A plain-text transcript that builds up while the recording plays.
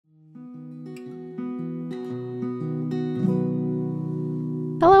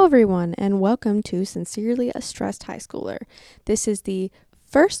everyone, and welcome to Sincerely a Stressed High Schooler. This is the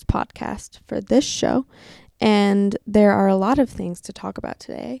first podcast for this show, and there are a lot of things to talk about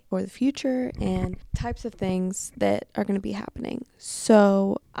today for the future and types of things that are going to be happening.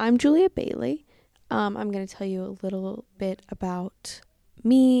 So I'm Julia Bailey. I'm going to tell you a little bit about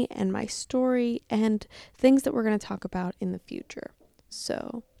me and my story and things that we're going to talk about in the future.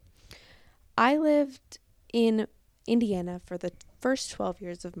 So I lived in Indiana for the first 12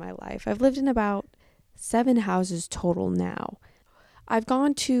 years of my life. I've lived in about 7 houses total now. I've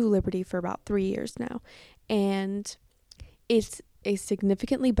gone to Liberty for about 3 years now, and it's a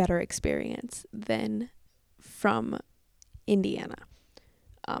significantly better experience than from Indiana.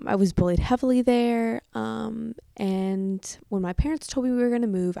 I was bullied heavily there, and when my parents told me we were going to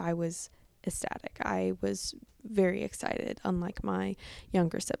move, I was ecstatic. I was very excited, unlike my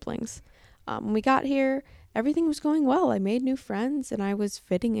younger siblings. When we got here, everything was going well. I made new friends and I was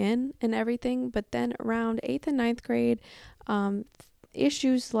fitting in and everything. But then around 8th and 9th grade,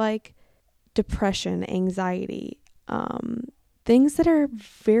 issues like depression, anxiety, things that are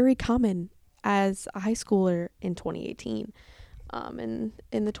very common as a high schooler in 2018, in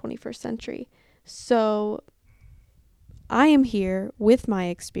the 21st century. So I am here with my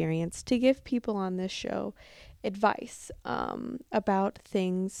experience to give people on this show advice about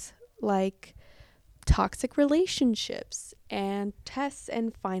things like toxic relationships and tests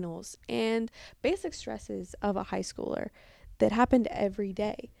and finals and basic stresses of a high schooler that happened every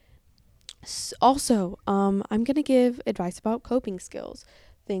day. Also, I'm going to give advice about coping skills,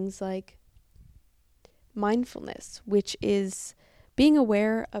 things like mindfulness, which is being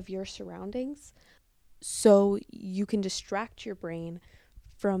aware of your surroundings so you can distract your brain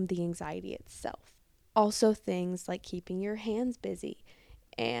from the anxiety itself. Also, things like keeping your hands busy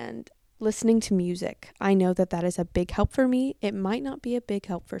and listening to music. I know that that is a big help for me. It might not be a big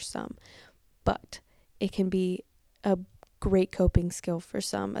help for some, but it can be a great coping skill for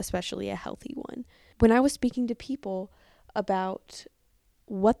some, especially a healthy one. When I was speaking to people about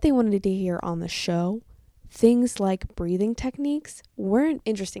what they wanted to hear on the show, things like breathing techniques weren't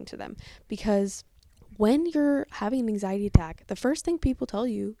interesting to them, because when you're having an anxiety attack, the first thing people tell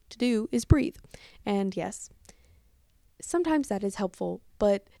you to do is breathe. And yes, sometimes that is helpful,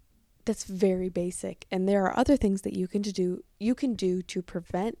 but that's very basic. And there are other things that you can do to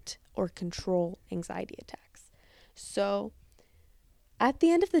prevent or control anxiety attacks. So at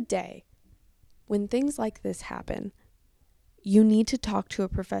the end of the day, when things like this happen, you need to talk to a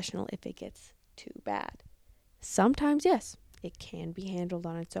professional if it gets too bad. Sometimes, yes, it can be handled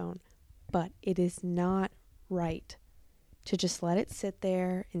on its own, but it is not right to just let it sit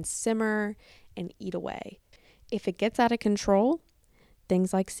there and simmer and eat away. If it gets out of control,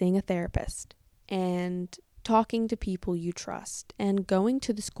 things like seeing a therapist and talking to people you trust and going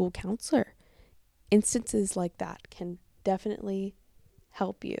to the school counselor, instances like that can definitely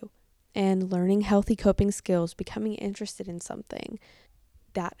help you. And learning healthy coping skills, becoming interested in something,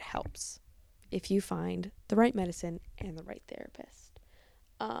 that helps if you find the right medicine and the right therapist.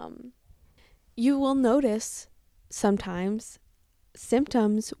 You will notice sometimes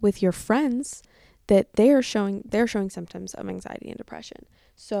symptoms with your friends that they're showing symptoms of anxiety and depression.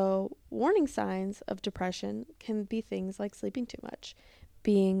 So warning signs of depression can be things like sleeping too much,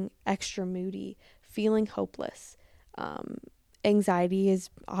 being extra moody, feeling hopeless. Anxiety is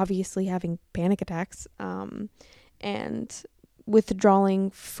obviously having panic attacks, and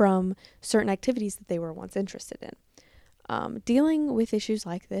withdrawing from certain activities that they were once interested in. Dealing with issues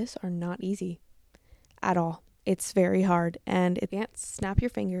like this are not easy at all. It's very hard, and it can't snap your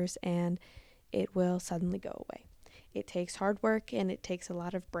fingers and it will suddenly go away. It takes hard work and it takes a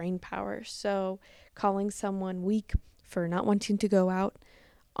lot of brain power. So calling someone weak for not wanting to go out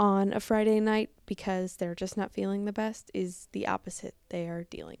on a Friday night because they're just not feeling the best is the opposite. They are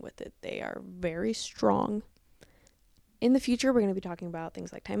dealing with it. They are very strong. In the future, we're going to be talking about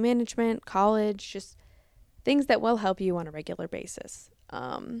things like time management, college, just things that will help you on a regular basis.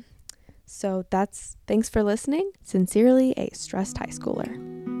 So thanks for listening. Sincerely, a stressed high schooler.